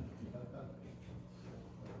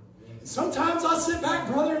 Sometimes I sit back,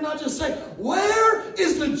 brother, and I just say, where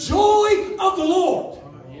is the joy of the Lord?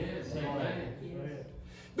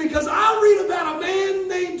 Because I read about a man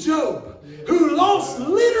named Job who lost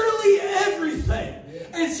literally everything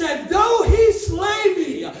and said, though he slay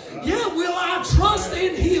me, yet will I trust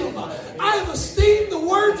in him. I have esteemed the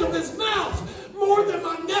words of his mouth more than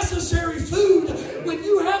my necessary food. When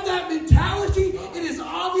you have that mentality, it is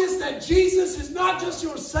obvious that Jesus is not just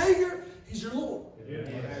your Savior, He's your Lord.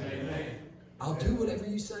 I'll do whatever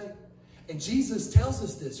you say. And Jesus tells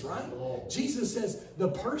us this, right? Jesus says, the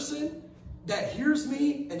person that hears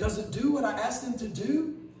me and doesn't do what I ask them to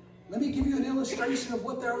do, let me give you an illustration of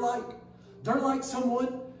what they're like. They're like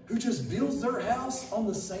someone who just builds their house on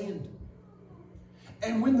the sand.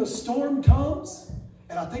 And when the storm comes,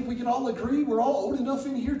 and I think we can all agree, we're all old enough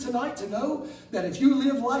in here tonight to know that if you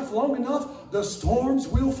live life long enough, the storms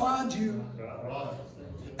will find you.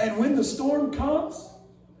 And when the storm comes,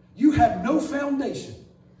 you have no foundation.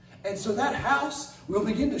 And so that house will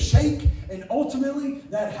begin to shake, and ultimately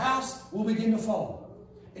that house will begin to fall.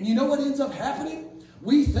 And you know what ends up happening?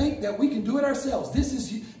 We think that we can do it ourselves. This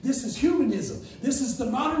is humanism. This is the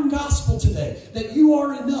modern gospel today, that you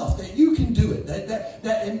are enough, that you can do it.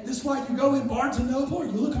 And this is why you go in Barnes & Noble, or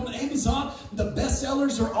you look on Amazon, the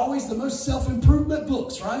bestsellers are always the most self-improvement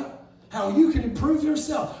books, right? How you can improve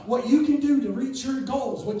yourself, what you can do to reach your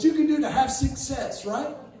goals, what you can do to have success,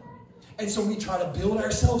 right? And so we try to build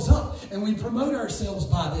ourselves up, and we promote ourselves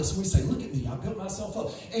by this. And we say, look at me, I built myself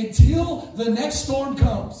up. Until the next storm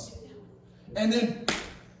comes. And then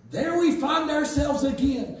there we find ourselves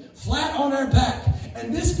again, flat on our back.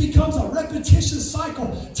 And this becomes a repetitious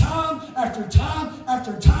cycle, time after time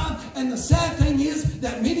after time. And the sad thing is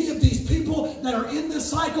that many of these people that are in this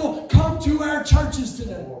cycle come to our churches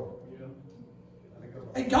today.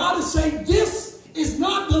 And God is saying, this is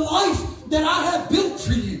not the life that I have built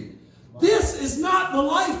for you. This is not the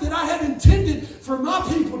life that I had intended for my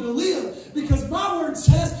people to live. Because my word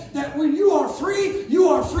says that when you are free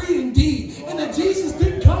indeed. And that Jesus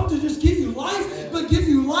didn't come to just give you life, but give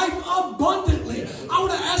you life abundantly. I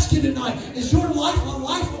want to ask you tonight, is your life a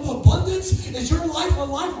life of abundance? Is your life a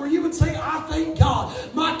life where you would say, I thank God,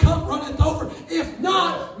 my cup runneth over? If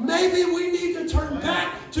not, maybe we need to turn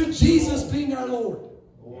back to Jesus being our Lord.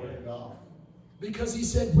 Because He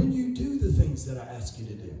said, when you do the things that I ask you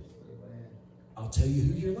to do, I'll tell you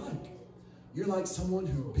who you're like. You're like someone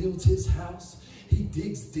who builds his house. He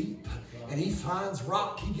digs deep and he finds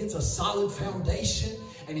rock. He gets a solid foundation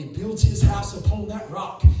and he builds his house upon that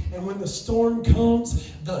rock. And when the storm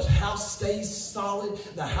comes, the house stays solid.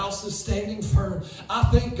 The house is standing firm. I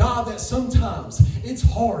thank God that sometimes it's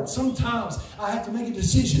hard. Sometimes I have to make a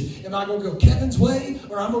decision. Am I going to go Kevin's way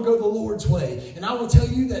or I'm going to go the Lord's way? And I will tell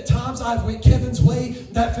you that times I've went Kevin's way,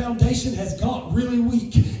 that foundation has got really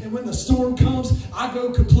weak. And when the storm comes, I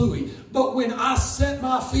go kaplooey. But when I set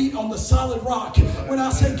my feet on the solid rock, when I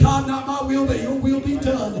say, God, not my will, but your will be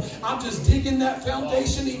done, I'm just digging that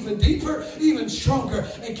foundation even deeper, even stronger.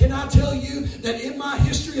 And can I tell you that in my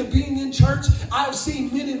history of being in church, I've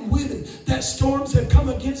seen men and women that storms have come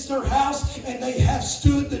against their house and they have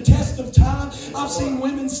stood the test of time. I've seen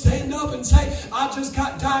women stand up and say, I just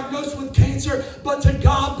got diagnosed with cancer, but to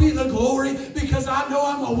God be the glory, because I know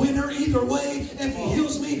I'm a winner either way. If He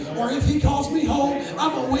heals me or if He calls me home,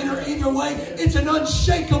 I'm a winner either way. It's an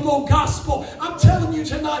unshakable gospel. I'm telling you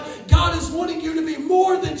tonight, God is wanting you to be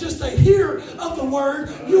more than just a hearer of the word.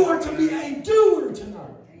 You are to be a doer tonight.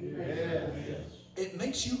 It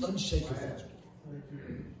makes you unshakable.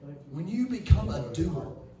 When you become a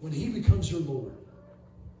doer, when He becomes your Lord.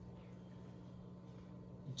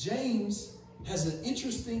 James has an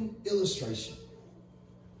interesting illustration.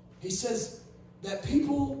 He says that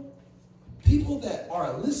people people that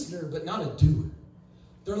are a listener but not a doer.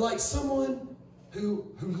 They're like someone who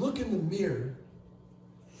look in the mirror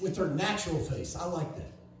with their natural face. I like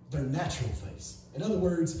that. Their natural face. In other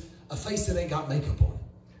words, a face that ain't got makeup on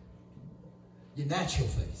it. Your natural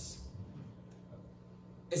face.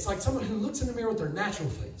 It's like someone who looks in the mirror with their natural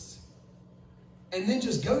face and then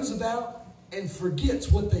just goes about and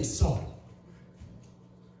forgets what they saw.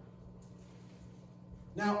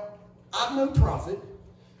 Now, I'm no prophet,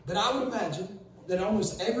 but I would imagine that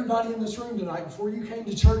almost everybody in this room tonight, before you came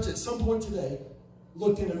to church at some point today,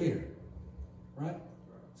 looked in a mirror. Right?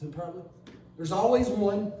 Is it probably? There's always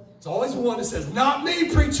one. There's always one that says, not me,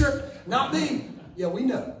 preacher, not me. Yeah, we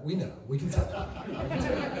know. We can tell.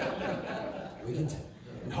 We can tell.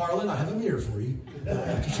 And Harlan, I have a mirror for you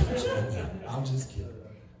after church. I'm just kidding.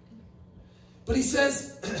 But he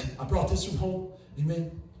says, I brought this from home.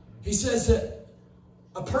 Amen. He says that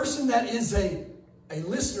a person that is a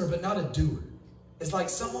listener but not a doer is like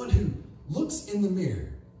someone who looks in the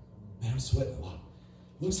mirror. Man, I'm sweating a lot.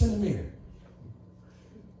 Looks in the mirror.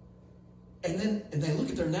 And they look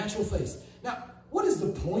at their natural face. Now, what is the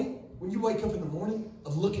point when you wake up in the morning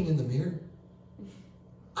of looking in the mirror?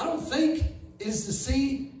 I don't think it is to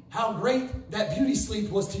see how great that beauty sleep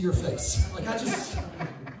was to your face.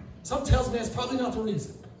 Something tells me that's probably not the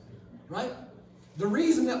reason, right? The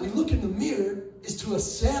reason that we look in the mirror is to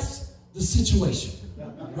assess the situation,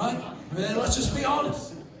 right? I mean, let's just be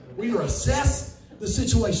honest. We assess the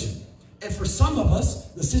situation. And for some of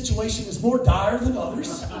us, the situation is more dire than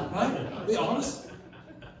others, right? Be honest.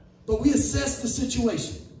 But we assess the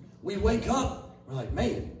situation. We wake up, we're like,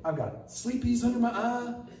 man, I've got sleepies under my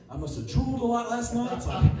eye. I must have drooled a lot last night. It's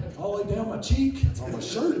like all the way down my cheek. It's on my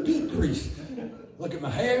shirt. Good grief. Look at my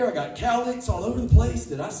hair. I got cowlicks all over the place.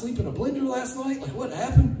 Did I sleep in a blender last night? Like, what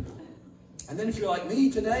happened? And then if you're like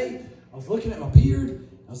me today, I was looking at my beard.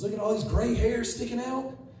 I was looking at all these gray hairs sticking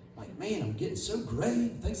out. Like, man, I'm getting so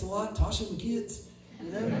gray. Thanks a lot, Tasha and the kids.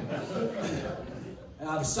 You know? And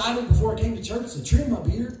I decided before I came to church to trim my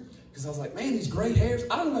beard because I was like, man, these gray hairs.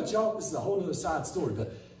 I don't know about y'all. This is a whole other side story,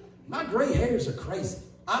 but my gray hairs are crazy.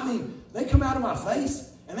 I mean, they come out of my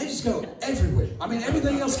face and they just go everywhere. I mean,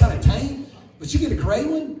 everything else kind of tame, but you get a gray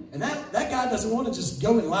one, and that guy doesn't want to just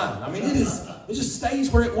go in line. I mean, it just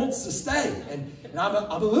stays where it wants to stay. And I'm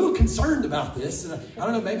a little concerned about this. And I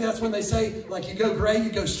don't know, maybe that's when they say, like, you go gray,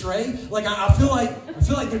 you go stray. Like, I feel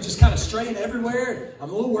like they're just kind of straying everywhere.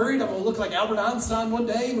 I'm a little worried I'm going to look like Albert Einstein one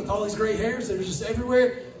day with all these gray hairs that are just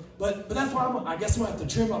everywhere. But that's why I guess I'm going to have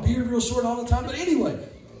to trim my beard real short all the time. But anyway,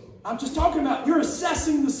 I'm just talking about you're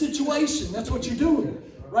assessing the situation. That's what you're doing,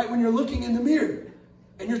 right? When you're looking in the mirror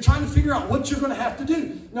and you're trying to figure out what you're going to have to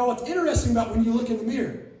do. Now, what's interesting about when you look in the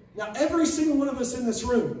mirror, now every single one of us in this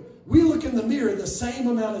room, we look in the mirror the same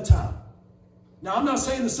amount of time. Now, I'm not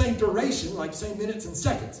saying the same duration, like same minutes and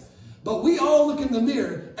seconds, but we all look in the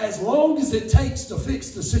mirror as long as it takes to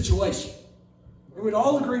fix the situation. And we'd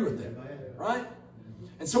all agree with that, right?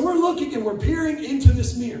 And so we're looking and we're peering into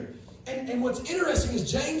this mirror. And what's interesting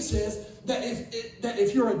is James says that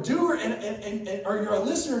if you're a doer or you're a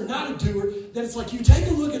listener, not a doer, that it's like you take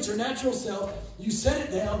a look at your natural self, you set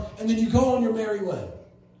it down, and then you go on your merry way.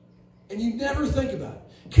 And you never think about it.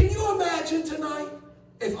 Can you imagine tonight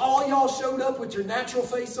if all y'all showed up with your natural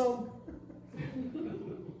face on?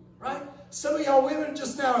 Right? Some of y'all women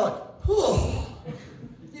just now are like, oh,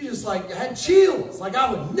 you just like had chills. Like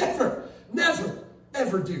I would never,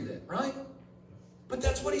 ever do that, right? But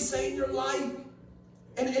that's what he's saying you're like.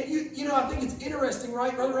 And you know, I think it's interesting,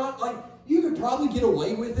 right, Brother Ron? Like, you could probably get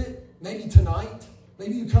away with it maybe tonight.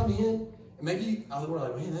 Maybe you come in, and maybe we're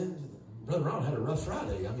like, man, Brother Ron had a rough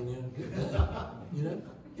Friday. I mean, you know,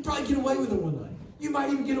 you probably get away with it one night. You might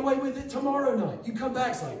even get away with it tomorrow night. You come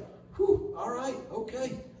back, it's like, whew, all right,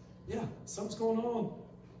 okay. Yeah, something's going on.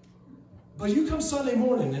 But you come Sunday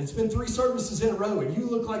morning, and it's been 3 services in a row, and you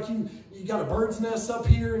look like you got a bird's nest up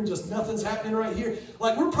here and just nothing's happening right here.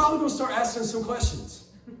 Like, we're probably going to start asking some questions.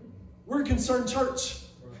 We're a concerned church.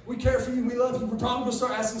 We care for you. We love you. We're probably going to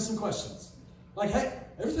start asking some questions. Like, hey,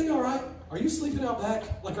 everything all right? Are you sleeping out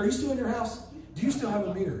back? Like, are you still in your house? Do you still have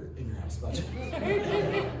a mirror in your house?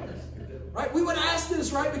 Right? We would ask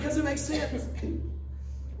this, right? Because it makes sense.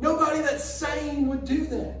 Nobody that's sane would do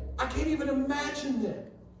that. I can't even imagine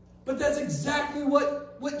that. But that's exactly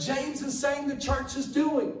what James is saying the church is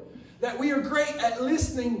doing. That we are great at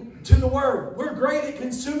listening to the word. We're great at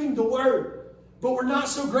consuming the word. But we're not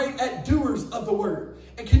so great at doers of the word.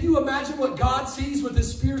 And can you imagine what God sees with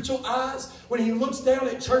his spiritual eyes when he looks down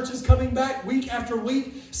at churches coming back week after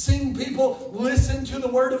week, seeing people listen to the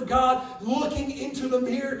Word of God, looking into the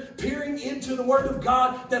mirror, peering into the Word of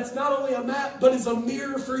God that's not only a map, but is a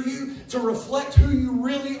mirror for you to reflect who you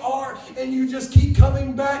really are. And you just keep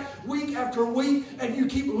coming back week after week, and you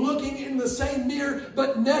keep looking in the same mirror,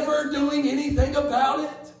 but never doing anything about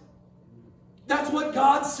it. That's what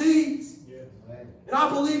God sees. And I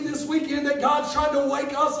believe this weekend that God's trying to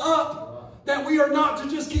wake us up. That we are not to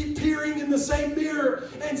just keep peering in the same mirror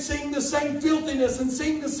and seeing the same filthiness and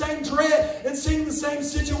seeing the same dread and seeing the same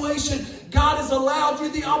situation. God has allowed you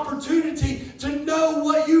the opportunity to know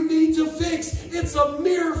what you need to fix. It's a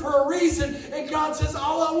mirror for a reason. And God says,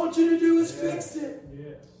 all I want you to do is fix it.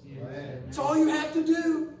 That's all you have to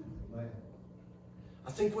do.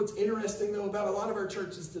 I think what's interesting, though, about a lot of our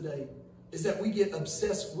churches today is that we get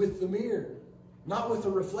obsessed with the mirror. Not with the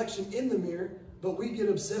reflection in the mirror, but we get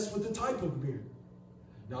obsessed with the type of mirror.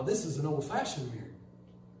 Now, this is an old-fashioned mirror.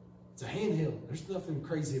 It's a handheld. There's nothing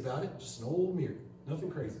crazy about it. Just an old mirror. Nothing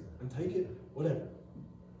crazy. And take it, whatever.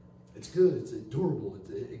 It's good. It's durable.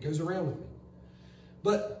 It goes around with me.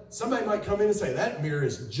 But somebody might come in and say, that mirror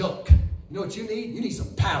is junk. You know what you need? You need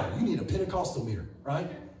some power. You need a Pentecostal mirror, right?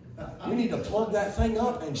 You need to plug that thing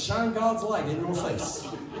up and shine God's light in your face,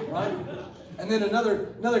 right? And then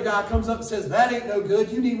another guy comes up and says, that ain't no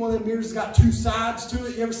good. You need one of them mirrors that's got two sides to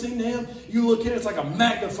it. You ever seen them? You look in it, it's like a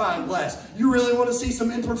magnifying glass. You really want to see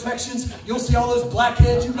some imperfections? You'll see all those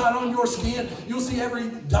blackheads you got on your skin. You'll see every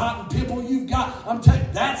dot and pimple you've got. I'm telling you,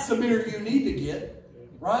 that's the mirror you need to get.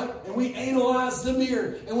 Right? And we analyze the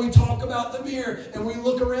mirror, and we talk about the mirror, and we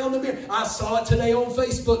look around the mirror. I saw it today on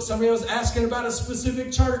Facebook. Somebody was asking about a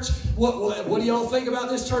specific church. What do y'all think about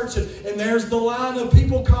this church? And there's the line of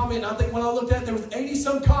people commenting. I think when I looked at it, there was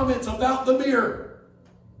 80-some comments about the mirror.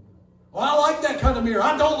 Well, I like that kind of mirror.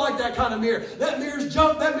 I don't like that kind of mirror. That mirror's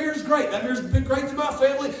junk. That mirror's great. That mirror's been great to my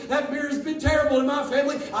family. That mirror's been terrible to my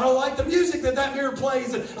family. I don't like the music that mirror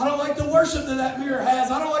plays. And I don't like the worship that mirror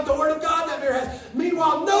has. I don't like the Word of God that mirror has.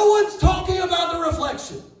 Meanwhile, no one's talking about the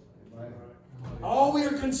reflection. All we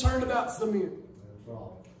are concerned about is the mirror.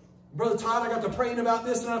 Brother Todd, I got to praying about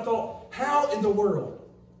this, and I thought, how in the world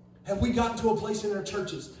have we gotten to a place in our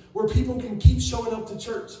churches where people can keep showing up to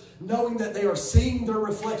church knowing that they are seeing their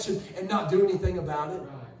reflection and not do anything about it?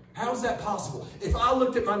 How is that possible? If I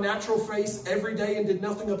looked at my natural face every day and did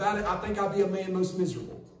nothing about it, I think I'd be a man most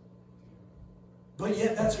miserable. But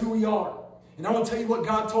yet that's who we are. And I want to tell you what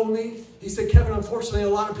God told me. He said, Kevin, unfortunately, a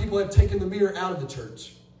lot of people have taken the mirror out of the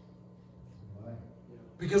church.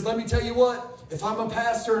 Because let me tell you what, if I'm a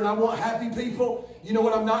pastor and I want happy people, you know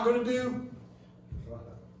what I'm not going to do?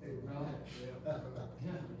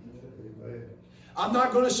 I'm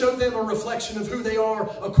not going to show them a reflection of who they are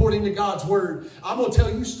according to God's Word. I'm going to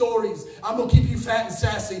tell you stories. I'm going to keep you fat and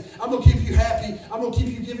sassy. I'm going to keep you happy. I'm going to keep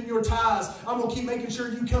you giving your tithes. I'm going to keep making sure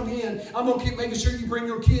you come in. I'm going to keep making sure you bring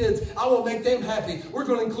your kids. I will make them happy. We're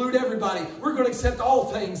going to include everybody. We're going to accept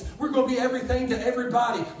all things. We're going to be everything to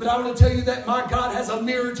everybody. But I want to tell you that my God has a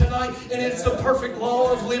mirror tonight, and it's the perfect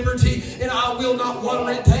law of liberty, and I will not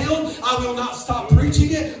water it down. I will not stop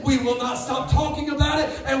preaching it. We will not stop talking about it,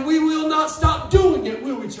 and we will not stop doing it,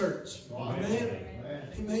 will we, church? Amen.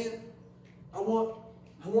 Amen. I want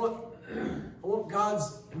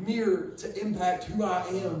God's mirror to impact who I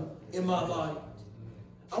am in my life.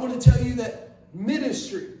 I want to tell you that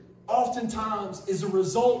ministry oftentimes is a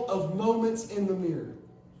result of moments in the mirror.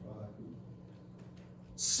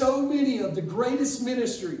 So many of the greatest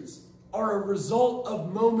ministries are a result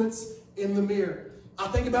of moments in the mirror. I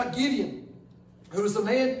think about Gideon, who was the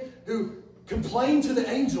man who complained to the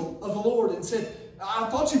angel of the Lord and said, I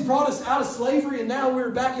thought you brought us out of slavery and now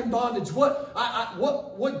we're back in bondage. What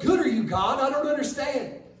good are you, God? I don't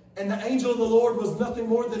understand. And the angel of the Lord was nothing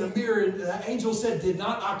more than a mirror. And the angel said, did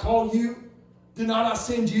not I call you? Did not I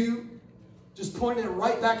send you? Just pointing it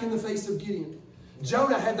right back in the face of Gideon.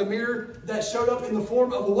 Jonah had the mirror that showed up in the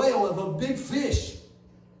form of a whale, of a big fish.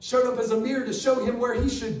 Showed up as a mirror to show him where he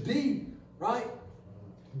should be, right?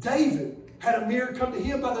 David had a mirror come to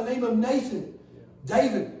him by the name of Nathan.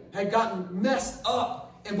 David had gotten messed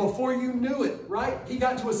up, and before you knew it, right, he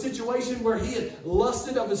got into a situation where he had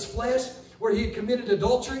lusted of his flesh, where he had committed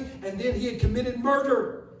adultery, and then he had committed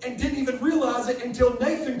murder, and didn't even realize it until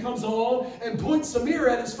Nathan comes along and points a mirror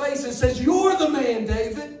at his face and says, you're the man,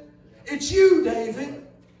 David. It's you, David.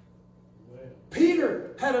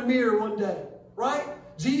 Peter had a mirror one day, right?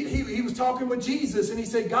 He was talking with Jesus, and he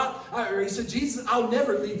said, Jesus, I'll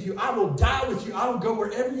never leave you. I will die with you. I will go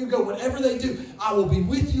wherever you go, whatever they do. I will be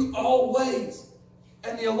with you always.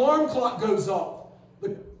 And the alarm clock goes off.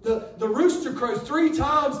 the rooster crows 3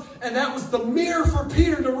 times, and that was the mirror for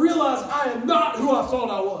Peter to realize I am not who I thought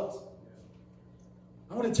I was.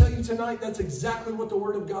 I want to tell you tonight, that's exactly what the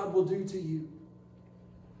Word of God will do to you.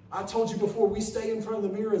 I told you before, we stay in front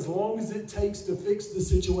of the mirror as long as it takes to fix the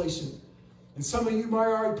situation. And some of you might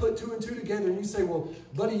already put 2 and 2 together, and you say, well,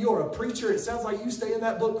 buddy, you're a preacher. It sounds like you stay in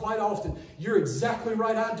that book quite often. You're exactly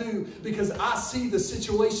right, I do, because I see the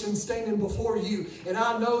situation standing before you, and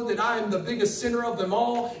I know that I am the biggest sinner of them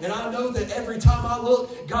all, and I know that every time I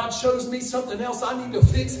look, God shows me something else I need to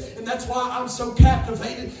fix, and that's why I'm so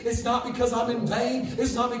captivated. It's not because I'm in vain.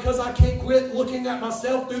 It's not because I can't quit looking at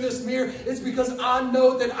myself through this mirror. It's because I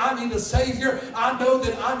know that I need a Savior. I know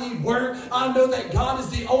that I need Word. I know that God is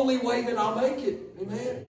the only way that I'll make it. Amen.